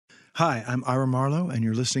Hi, I'm Ira Marlowe, and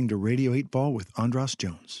you're listening to Radio 8 Ball with Andras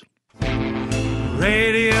Jones.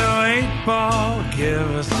 Radio 8 Ball, give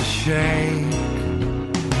us a shake.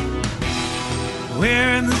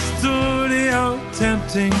 We're in the studio,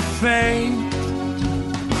 tempting fate.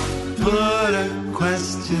 Put a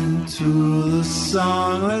question to the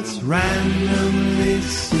song. Let's randomly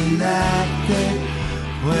select it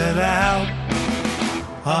with the help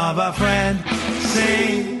of our friend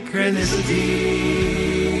Synchronicity.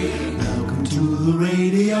 Welcome to the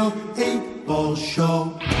Radio 8 Ball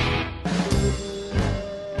Show.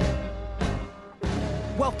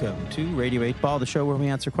 Welcome to Radio 8 Ball, the show where we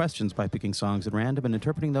answer questions by picking songs at random and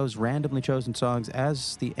interpreting those randomly chosen songs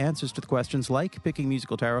as the answers to the questions, like picking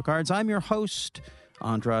musical tarot cards. I'm your host,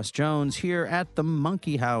 Andras Jones, here at the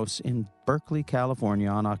Monkey House in Berkeley, California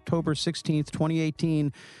on October 16th,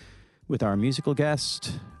 2018, with our musical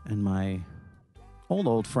guest and my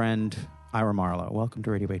old friend, Ira Marlowe. Welcome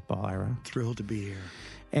to Radio 8 Ball, Ira. Thrilled to be here.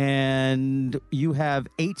 And you have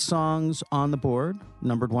 8 songs on the board,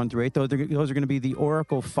 numbered 1 through 8. Those are going to be the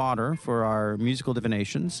oracle fodder for our musical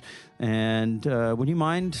divinations. And would you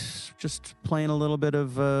mind just playing a little bit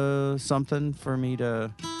of something for me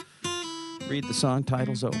to read the song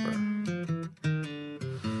titles over?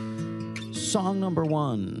 Song number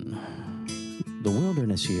 1, The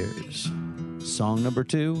Wilderness Years. Song number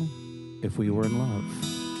 2, If We Were in Love.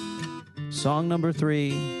 Song number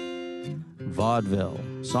 3, Vaudeville.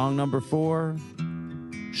 Song number 4,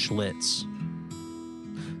 Schlitz.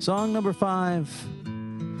 Song number 5,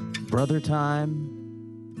 Brother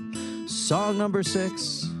Time. Song number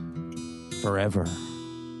 6, Forever.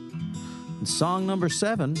 And song number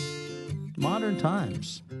 7, Modern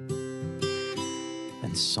Times.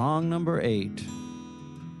 And song number 8,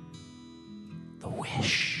 The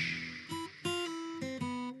Wish.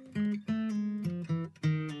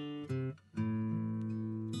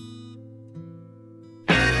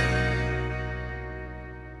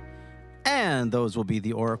 And those will be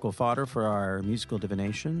the oracle fodder for our musical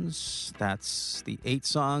divinations. That's the 8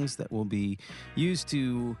 songs that will be used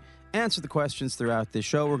to answer the questions throughout this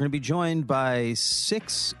show. We're going to be joined by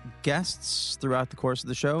 6 guests throughout the course of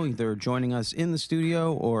the show, either joining us in the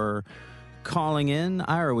studio or calling in.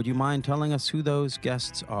 Ira, would you mind telling us who those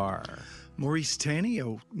guests are? Maurice Taney,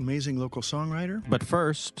 an amazing local songwriter. But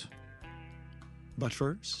first,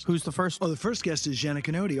 who's the first? Oh, the first guest is Jenna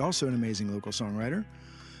Canody, also an amazing local songwriter.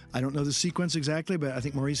 I don't know the sequence exactly, but I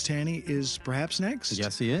think Maurice Taney is perhaps next.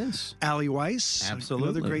 Yes, he is. Ali Weiss, absolutely,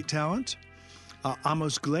 another great talent.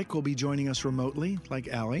 Amos Glick will be joining us remotely,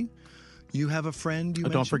 like Ali. You have a friend you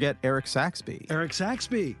mentioned? Don't forget Eric Saxby. Eric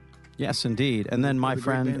Saxby. Yes, indeed. And then my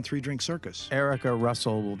friend band, Three Drink Circus. Erica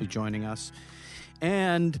Russell will be joining us.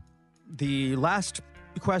 And the last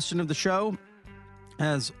question of the show,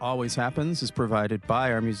 as always happens, is provided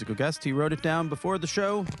by our musical guest. He wrote it down before the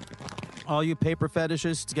show. All you paper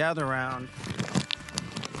fetishists, gather around.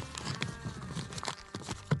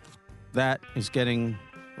 That is getting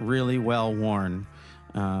really well worn.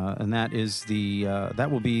 And that is that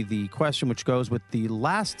will be the question which goes with the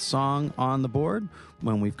last song on the board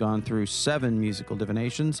when we've gone through 7 musical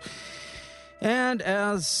divinations. And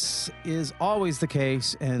as is always the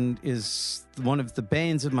case and is one of the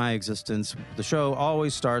banes of my existence, the show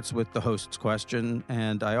always starts with the host's question,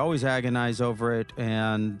 and I always agonize over it.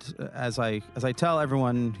 And as I tell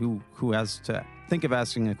everyone who has to think of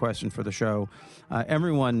asking a question for the show,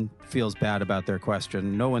 everyone feels bad about their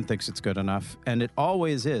question. No one thinks it's good enough, and it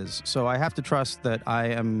always is. So I have to trust that I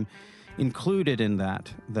am included in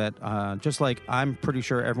that just like I'm pretty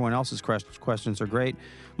sure everyone else's questions are great,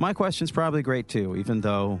 my question's probably great too, even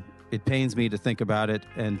though it pains me to think about it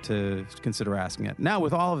and to consider asking it. Now,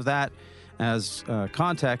 with all of that as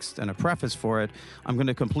context and a preface for it, I'm going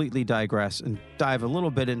to completely digress and dive a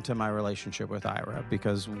little bit into my relationship with Ira,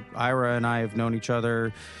 because Ira and I have known each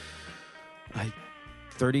other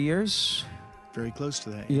 30 years. Very close to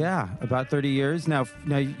that. Yeah, about 30 years. Now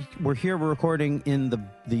we're recording in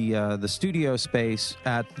the studio space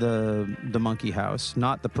at the Monkey House,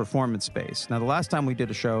 not the performance space. Now, the last time we did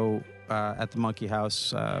a show at the Monkey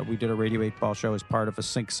House, we did a Radio 8 Ball show as part of a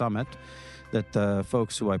Sync Summit that the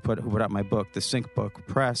folks who put out my book, the Sync Book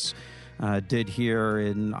Press, did here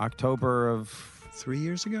in October of 4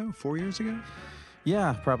 years ago.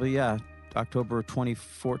 Yeah, probably. Yeah, October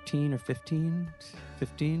 2014 or 15,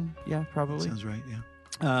 yeah, probably. Sounds right,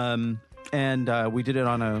 yeah. And we did it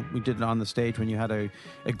on the stage when you had a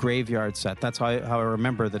graveyard set. That's how I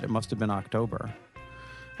remember that it must have been October.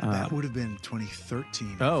 That would have been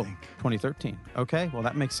 2013, I think. 2013. Okay, well,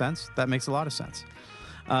 that makes sense. That makes a lot of sense.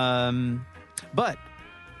 But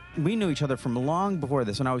we knew each other from long before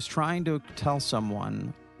this, and I was trying to tell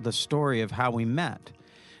someone the story of how we met.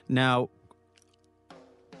 Now,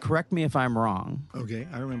 correct me if I'm wrong, Okay,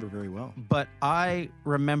 I remember very well. but I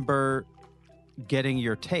remember getting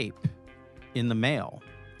your tape in the mail.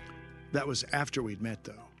 That was after we'd met,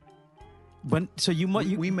 though.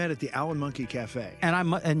 We met at the Owl and Monkey Cafe. and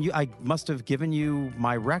I must have given you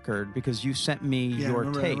my record because you sent me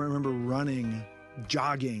your tape. I remember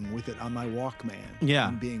jogging with it on my Walkman. Yeah.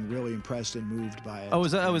 And being really impressed and moved by it. Oh,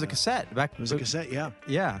 it was a cassette. It was a cassette, yeah.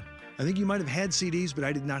 Yeah. I think you might have had CDs, but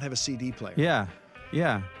I did not have a CD player. Yeah.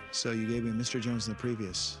 Yeah. So you gave me Mr. Jones in the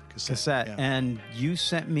previous cassette. Cassette. Yeah. And you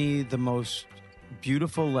sent me the most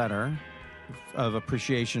beautiful letter of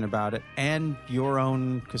appreciation about it and your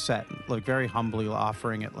own cassette, like very humbly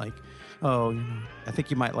offering it, like, oh, I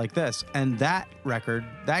think you might like this. And that record,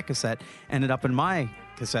 that cassette, ended up in my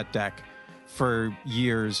cassette deck for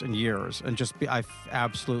years and years, and I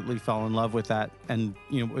absolutely fell in love with that. And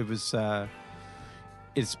it was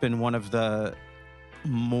it's been one of the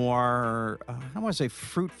more I don't want to say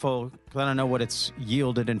fruitful, because I don't know what it's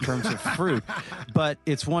yielded in terms of fruit, but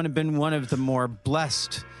it's been one of the more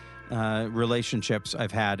blessed relationships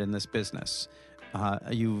I've had in this business.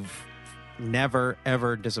 You've never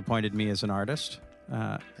ever disappointed me as an artist.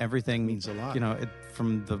 Everything means a lot.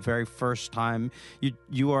 From the very first time.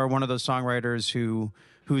 You are one of those songwriters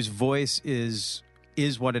whose voice is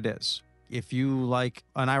what it is. If you like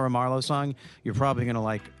an Ira Marlowe song, you're probably going to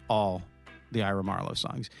like all the Ira Marlowe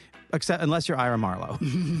songs, unless you're Ira Marlowe,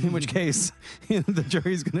 in which case the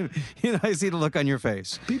jury's going to. I see the look on your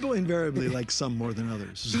face. People invariably like some more than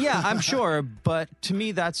others. Yeah, I'm sure, but to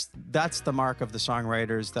me, that's the mark of the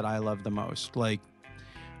songwriters that I love the most. Like,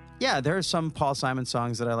 yeah, there are some Paul Simon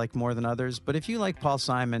songs that I like more than others, but if you like Paul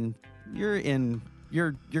Simon, you're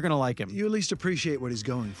gonna like him. You at least appreciate what he's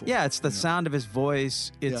going for. Yeah, it's the sound of his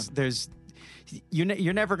voice.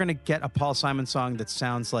 You're never gonna get a Paul Simon song that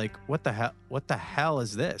sounds like what the hell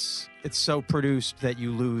is this? It's so produced that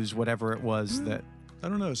you lose whatever it was that. I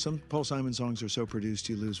don't know. Some Paul Simon songs are so produced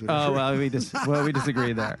you lose whatever. Oh well, we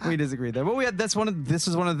disagree there. We disagree there. Well, this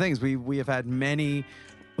is one of the things we have had many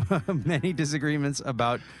many disagreements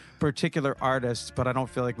about particular artists, but I don't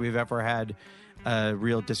feel like we've ever had a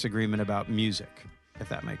real disagreement about music, if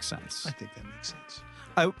that makes sense. I think that makes sense.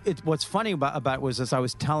 What's funny about was as I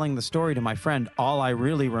was telling the story to my friend, all I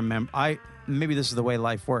really remember, maybe this is the way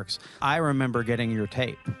life works. I remember getting your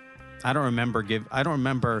tape. I don't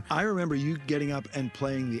remember. I remember you getting up and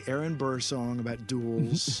playing the Aaron Burr song about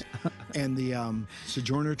duels and the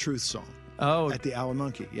Sojourner Truth song. Oh, at the Owl and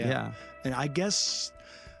Monkey. Yeah. And I guess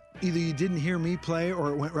either you didn't hear me play or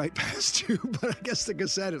it went right past you, but I guess the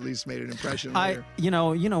cassette at least made an impression later.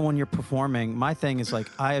 When you're performing, my thing is like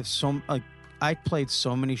I played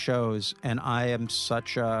so many shows, and I am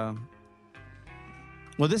such a.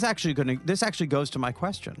 Well, this actually goes to my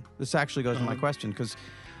question. This actually goes to my question because,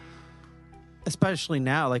 especially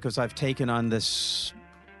now, like as I've taken on this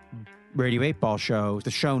Radio 8 Ball show,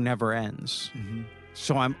 the show never ends. Mm-hmm.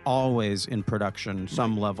 So I'm always in production,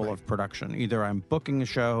 some level of production. Either I'm booking a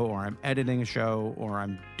show, or I'm editing a show, or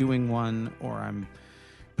I'm doing one, or I'm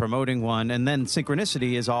promoting one. And then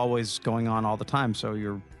synchronicity is always going on all the time. So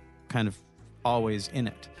you're kind of always in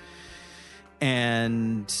it.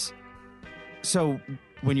 And so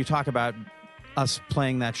when you talk about us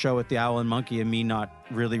playing that show at the Owl and Monkey and me not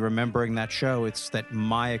really remembering that show, it's that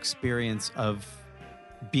my experience of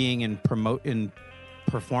being in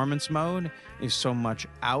performance mode is so much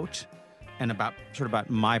out and about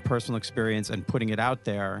my personal experience and putting it out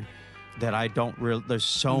there that I don't really, there's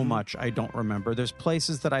so much I don't remember. There's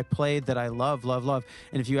places that I played that I love.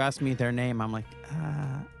 And if you ask me their name, I'm like,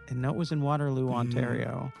 I know it was in Waterloo,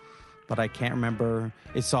 Ontario, but I can't remember.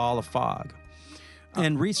 It's all a fog.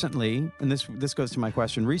 And recently, and this goes to my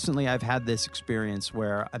question, recently I've had this experience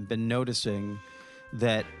where I've been noticing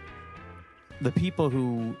that the people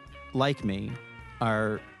who like me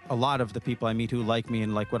are, a lot of the people I meet who like me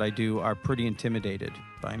and like what I do are pretty intimidated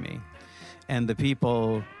by me. And the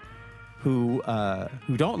people who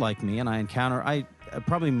don't like me and I encounter,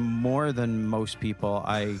 probably more than most people,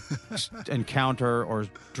 I encounter or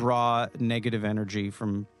draw negative energy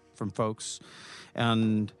from folks.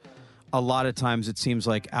 And a lot of times it seems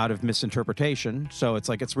like out of misinterpretation. So it's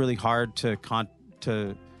like it's really hard to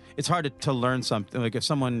learn something. Like if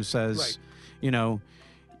someone says, right,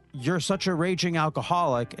 you're such a raging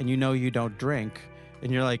alcoholic and you don't drink,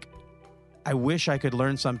 and you're like, I wish I could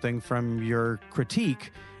learn something from your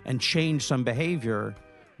critique and change some behavior,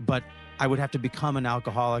 but I would have to become an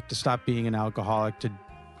alcoholic to stop being an alcoholic to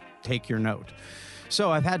take your note.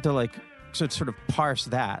 So I've had to sort of parse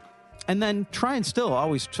that, and then try and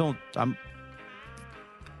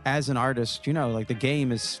as an artist, you know, like the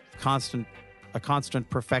game is a constant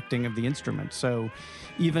perfecting of the instrument. So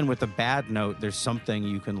even with a bad note, there's something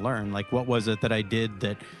you can learn. Like, what was it that I did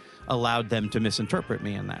that allowed them to misinterpret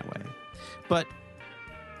me in that way? But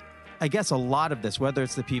I guess a lot of this, whether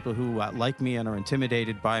it's the people who like me and are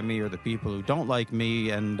intimidated by me, or the people who don't like me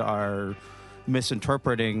and are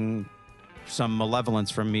misinterpreting some malevolence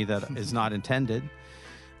from me that is not intended,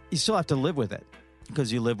 you still have to live with it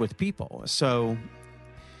because you live with people. So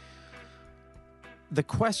the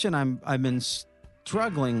question I've been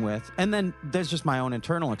struggling with, and then there's just my own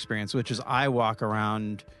internal experience, which is I walk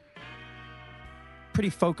around pretty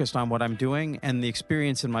focused on what I'm doing, and the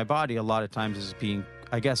experience in my body a lot of times is being,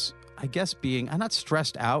 I guess being, I'm not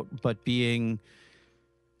stressed out, but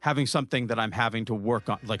having something that I'm having to work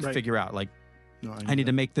on, like figure out, like, no, I need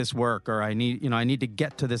to make this work, or I need to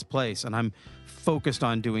get to this place, and I'm focused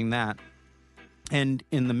on doing that. And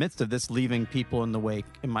in the midst of this, leaving people in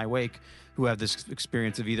my wake who have this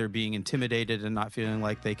experience of either being intimidated and not feeling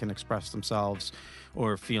like they can express themselves,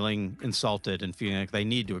 or feeling insulted and feeling like they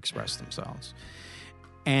need to express themselves.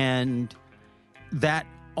 And that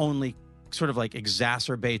only sort of like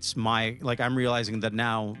exacerbates I'm realizing that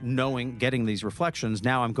now, getting these reflections,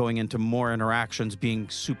 now I'm going into more interactions being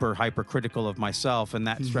super hypercritical of myself, and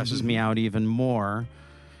that stresses me out even more.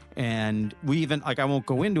 And we even, I won't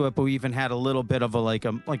go into it, but we even had a little bit of a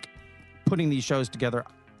putting these shows together.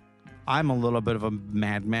 I'm a little bit of a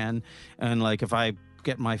madman, and if I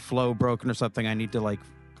get my flow broken or something, I need to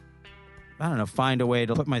find a way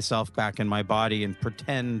to put myself back in my body and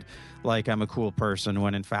pretend like I'm a cool person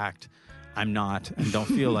when in fact I'm not, and don't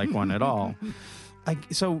feel like one at all.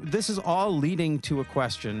 So this is all leading to a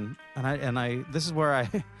question, and this is where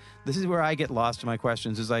I get lost in my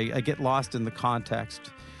questions. Is I get lost in the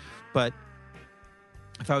context. But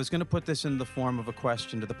if I was going to put this in the form of a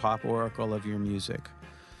question to the pop oracle of your music,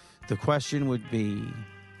 the question would be: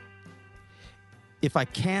 if I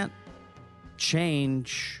can't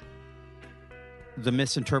change the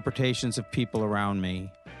misinterpretations of people around me,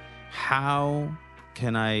 how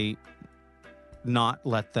can I not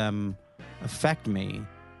let them affect me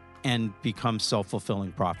and become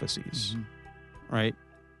self-fulfilling prophecies? Right?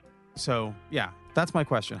 So, yeah, that's my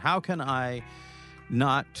question. How can I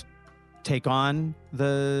not take on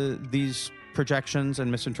these projections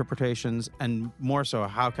and misinterpretations, and more so,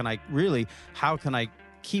 how can I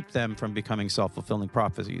keep them from becoming self-fulfilling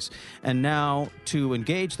prophecies? And now, to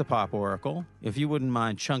engage the pop oracle, if you wouldn't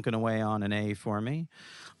mind chunking away on an A for me,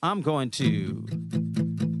 I'm going to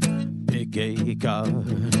pick a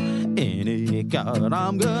card, any card.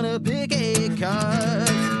 I'm gonna pick a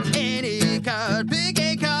card, any card, pick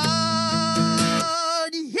a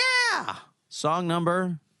card. Yeah! Song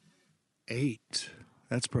number 8.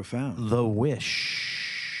 That's profound. The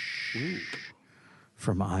Wish. Ooh.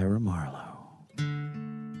 From Ira Marlowe.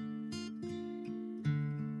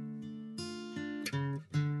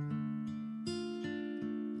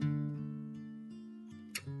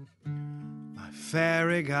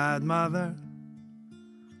 Fairy godmother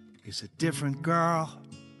is a different girl.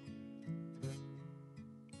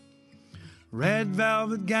 Red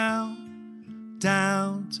velvet gown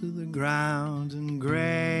down to the ground and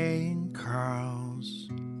graying curls.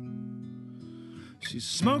 She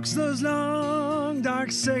smokes those long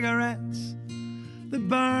dark cigarettes that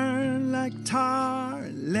burn like tar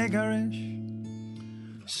and licorice.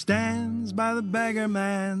 Stands by the beggar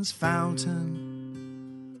man's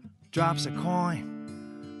fountain, drops a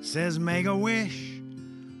coin, says make a wish,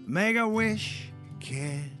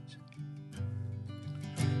 kid.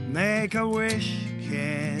 Make a wish,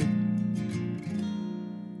 kid.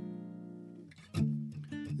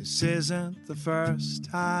 This isn't the first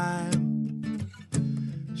time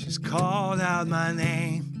she's called out my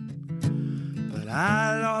name, but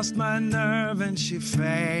I lost my nerve and she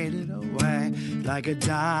faded away like a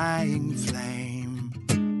dying flame.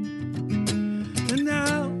 And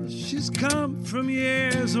now she's come from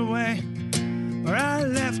years away, where I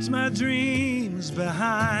left my dreams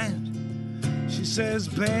behind. She says,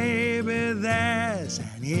 baby, there's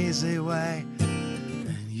an easy way,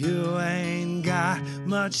 and you ain't got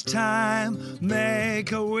much time.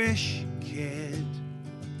 Make a wish, kid.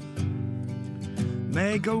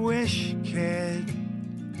 Make a wish, kid.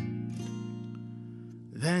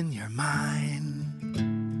 Then you're mine.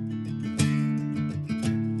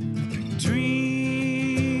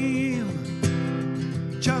 Dream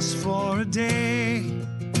just for a day.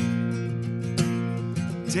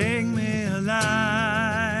 Take me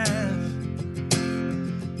alive.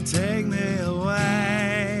 Take me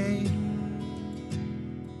away.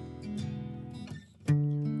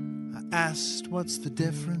 I asked, what's the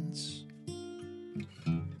difference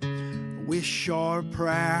wish or a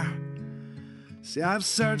prayer. See, I've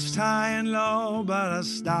searched high and low, but I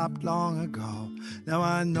stopped long ago. Now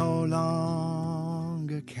I no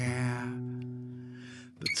longer care.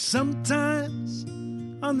 But sometimes,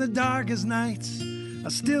 on the darkest nights, I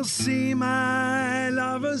still see my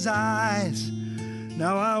lover's eyes.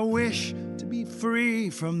 Now I wish to be free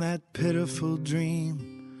from that pitiful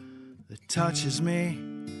dream that touches me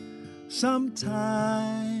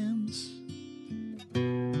sometimes.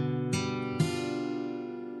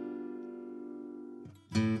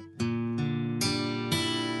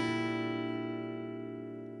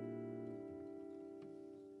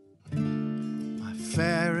 My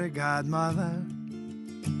fairy godmother,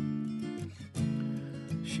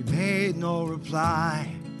 she made no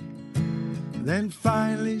reply. Then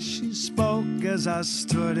finally she spoke as I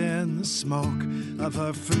stood in the smoke of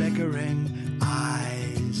her flickering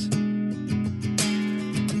eyes.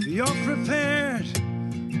 If you're prepared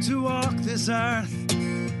to walk this earth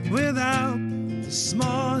without the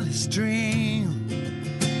smallest dream,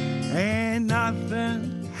 ain't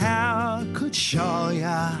nothing hell could show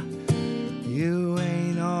ya you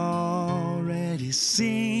ain't already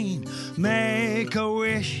seen. Make a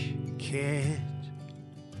wish, kid.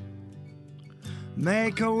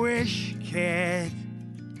 Make a wish, kid.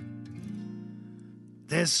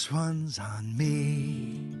 This one's on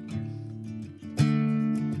me.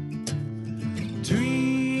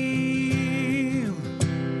 Dream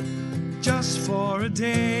just for a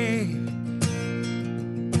day.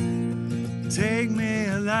 Take me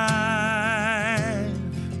alive.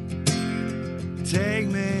 Take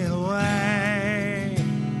me away.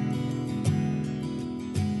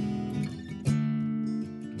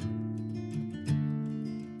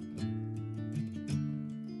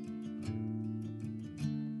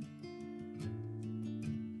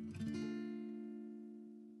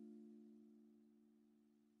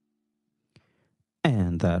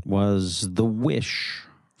 And that was The Wish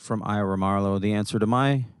from Ira Marlowe. The answer to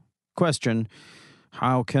my question,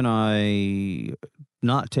 how can I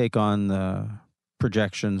not take on the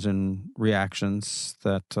projections and reactions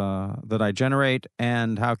that I generate,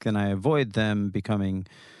 and how can I avoid them becoming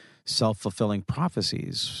self-fulfilling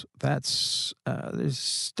prophecies? That's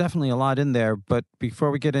there's definitely a lot in there, but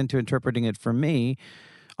before we get into interpreting it for me,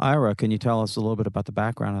 Ira, can you tell us a little bit about the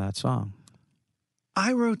background of that song?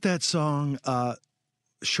 I wrote that song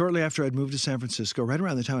shortly after I'd moved to San Francisco, right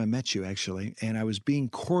around the time I met you, actually, and I was being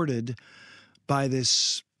courted by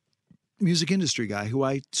this music industry guy who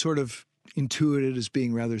I sort of intuited as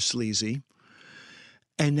being rather sleazy.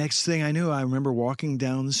 And next thing I knew, I remember walking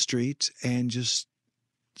down the street and just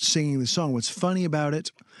singing the song. What's funny about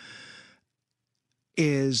it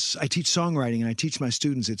is I teach songwriting, and I teach my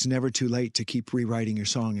students it's never too late to keep rewriting your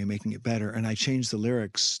song and making it better. And I changed the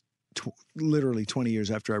lyrics literally 20 years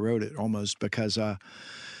after I wrote it, almost, because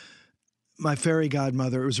my fairy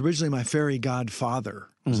godmother, it was originally my fairy godfather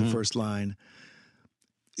was the first line,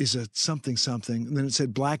 is a something something. And then it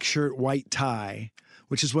said black shirt, white tie,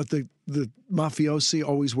 which is what the mafiosi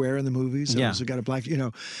always wear in the movies. Yeah. So got a black,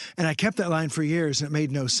 and I kept that line for years, and it made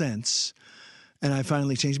no sense. And I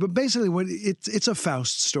finally changed. But basically, it's a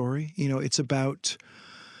Faust story. It's about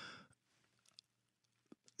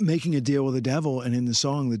making a deal with the devil, and in the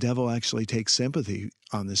song, the devil actually takes sympathy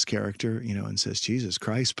on this character, and says, Jesus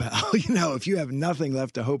Christ, pal, if you have nothing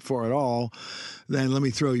left to hope for at all, then let me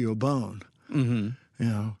throw you a bone. Mm-hmm.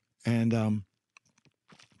 And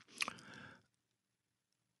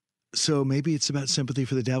so maybe it's about sympathy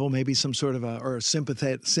for the devil, maybe some sort of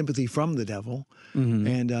sympathy from the devil. Mm-hmm.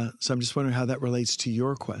 And so I'm just wondering how that relates to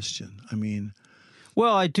your question. I mean,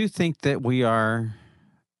 well, I do think that we are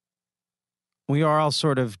all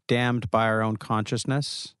sort of damned by our own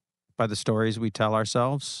consciousness, by the stories we tell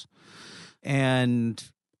ourselves. And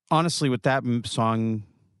honestly, with that song,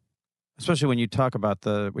 especially when you talk about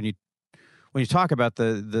the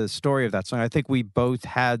story of that song, I think we both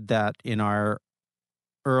had that in our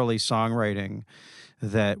early songwriting,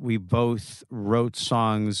 that we both wrote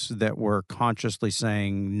songs that were consciously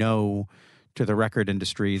saying no to the record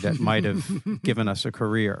industry that might have given us a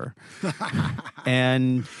career.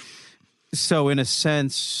 And so in a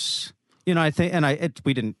sense, I think,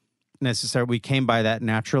 we didn't necessarily, we came by that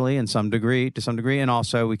naturally to some degree, and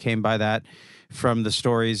also we came by that from the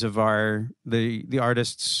stories of the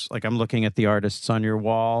artists. Like, I'm looking at the artists on your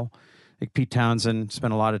wall. Like Pete Townsend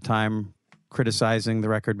spent a lot of time criticizing the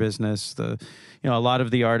record business. A lot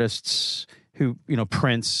of the artists who,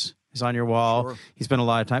 Prince is on your wall. Sure. He spent a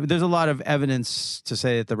lot of time. There's a lot of evidence to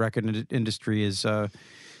say that the record industry is a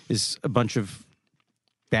bunch of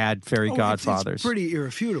bad fairy godfathers. It's pretty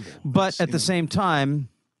irrefutable. But at the same time,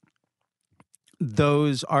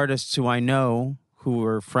 those artists who I know, who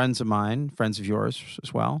were friends of mine, friends of yours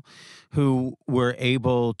as well, who were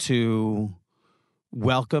able to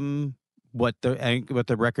welcome what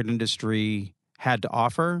the record industry had to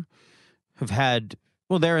offer,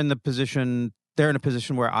 they're in a position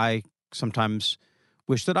where I sometimes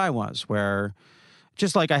wish that I was, where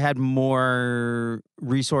just like I had more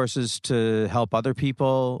resources to help other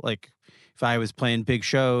people, like if I was playing big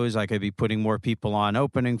shows, I could be putting more people on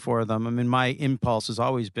opening for them. I mean, my impulse has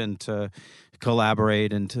always been to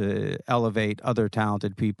collaborate and to elevate other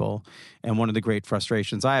talented people. And one of the great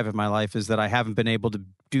frustrations I have in my life is that I haven't been able to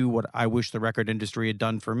do what I wish the record industry had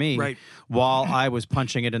done for me, right, while I was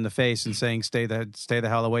punching it in the face and saying, stay the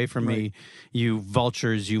hell away from me, you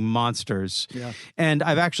vultures, you monsters. Yeah. And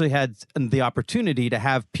I've actually had the opportunity to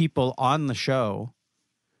have people on the show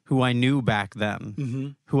who I knew back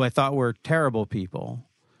then, who I thought were terrible people,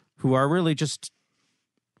 who are really just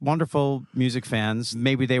wonderful music fans.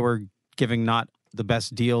 Maybe they were giving not the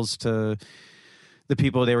best deals to the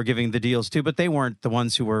people they were giving the deals to, but they weren't the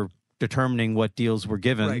ones who were determining what deals were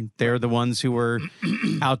given. Right. They're the ones who were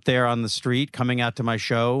out there on the street, coming out to my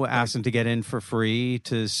show, asking to get in for free,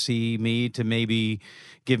 to see me, to maybe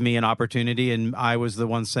give me an opportunity. And I was the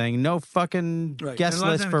one saying, no fucking guest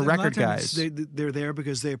list for record guys. They're there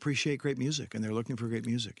because they appreciate great music and they're looking for great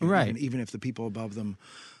music. Right. And even if the people above them,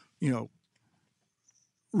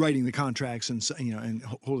 writing the contracts and and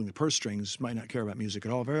holding the purse strings might not care about music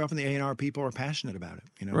at all. Very often the A&R people are passionate about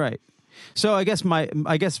it. Right. So I guess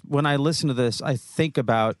when I listen to this, I think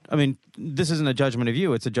about, I mean, this isn't a judgment of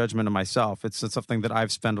you, it's a judgment of myself. It's something that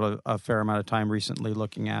I've spent a fair amount of time recently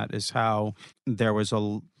looking at, is how there was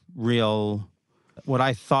a real, what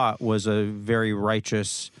I thought was a very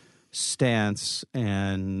righteous stance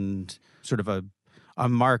and sort of a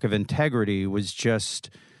mark of integrity, was just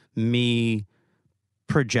me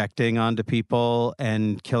projecting onto people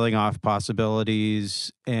and killing off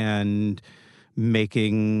possibilities and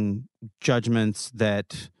making judgments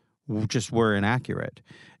that just were inaccurate.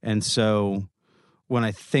 And so when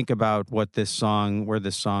I think about where this song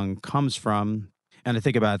comes from, and I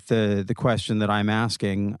think about the question that I'm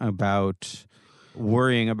asking about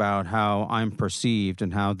worrying about how I'm perceived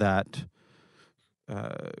and how that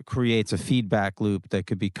creates a feedback loop that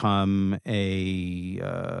could become a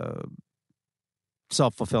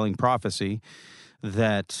self-fulfilling prophecy,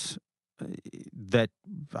 that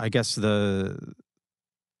I guess the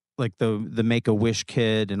Make-A-Wish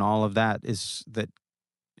kid and all of that is that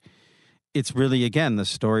it's really, again, the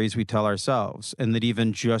stories we tell ourselves. And that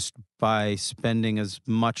even just by spending as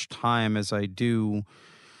much time as I do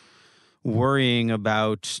worrying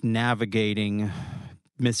about navigating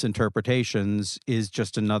misinterpretations is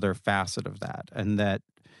just another facet of that. And that,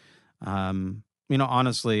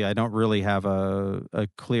 honestly, I don't really have a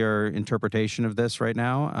clear interpretation of this right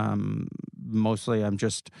now. Mostly I'm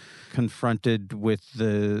just confronted with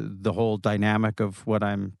the whole dynamic of what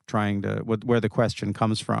I'm trying to, where the question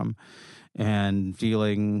comes from, and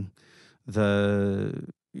feeling it's not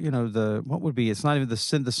even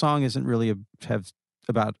the song isn't really it's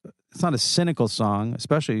not a cynical song,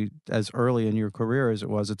 especially as early in your career as it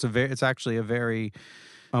was. It's actually a very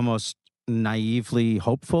almost naively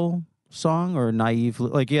hopeful song, or naively,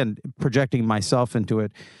 like, again, projecting myself into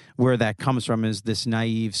it. Where that comes from is this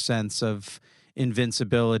naive sense of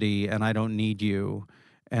invincibility and I don't need you,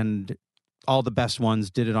 and all the best ones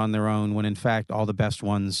did it on their own, when in fact all the best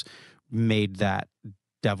ones made that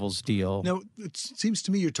devil's deal. No, it seems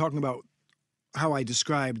to me you're talking about how I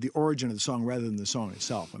described the origin of the song rather than the song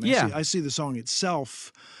itself. I mean, yeah. I see the song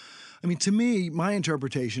itself. I mean, to me, my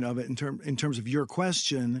interpretation of it in terms of your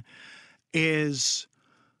question is,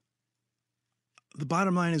 the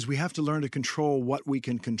bottom line is we have to learn to control what we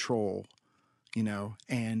can control,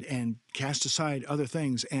 and cast aside other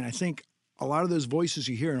things. And I think a lot of those voices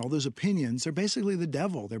you hear and all those opinions, they're basically the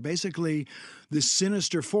devil. They're basically this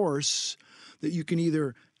sinister force that you can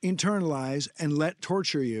either internalize and let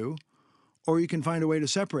torture you, or you can find a way to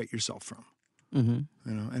separate yourself from.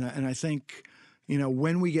 Mm-hmm. And I think,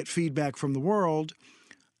 when we get feedback from the world,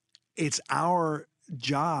 it's our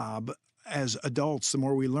job as adults, the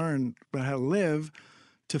more we learn about how to live,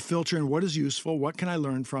 to filter in what is useful, what can I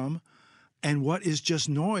learn from, and what is just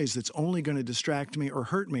noise that's only going to distract me or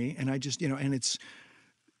hurt me. And I just, and it's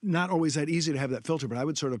not always that easy to have that filter, but I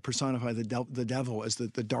would sort of personify the devil as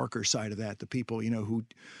the darker side of that, the people, who,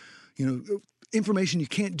 information you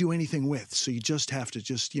can't do anything with. So you just have to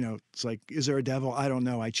it's like, is there a devil? I don't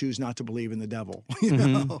know. I choose not to believe in the devil,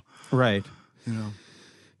 Right.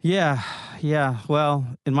 Yeah. Well,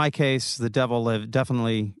 in my case, the devil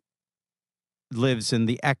definitely lives in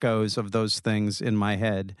the echoes of those things in my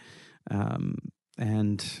head.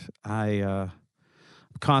 And I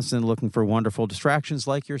constantly looking for wonderful distractions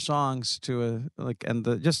like your songs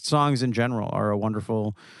just songs in general are a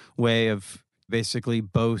wonderful way of basically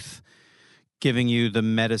both giving you the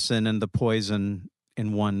medicine and the poison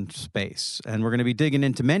in one space. And we're going to be digging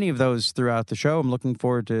into many of those throughout the show. I'm looking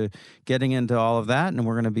forward to getting into all of that. And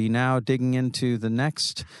we're going to be now digging into the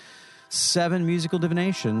next 7 musical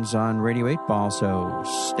divinations on Radio 8 Ball. So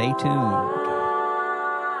stay tuned.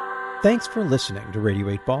 Thanks for listening to Radio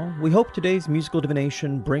 8 Ball. We hope today's musical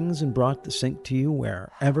divination brings and brought the sync to you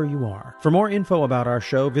wherever you are. For more info about our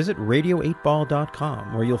show, visit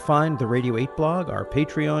radio8ball.com, where you'll find the Radio 8 blog, our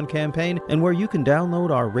Patreon campaign, and where you can download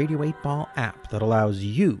our Radio 8 Ball app that allows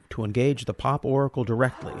you to engage the Pop Oracle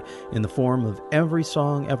directly in the form of every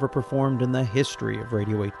song ever performed in the history of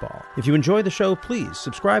Radio 8 Ball. If you enjoy the show, please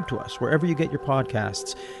subscribe to us wherever you get your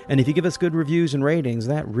podcasts. And if you give us good reviews and ratings,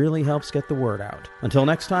 that really helps get the word out. Until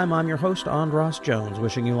next time, I'm your host, Andros Jones,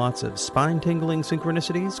 wishing you lots of spine-tingling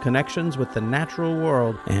synchronicities, connections with the natural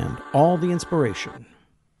world, and all the inspiration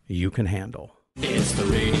you can handle. It's the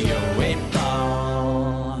Radio 8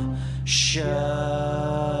 Ball Show.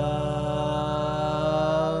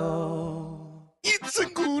 It's a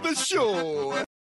good show.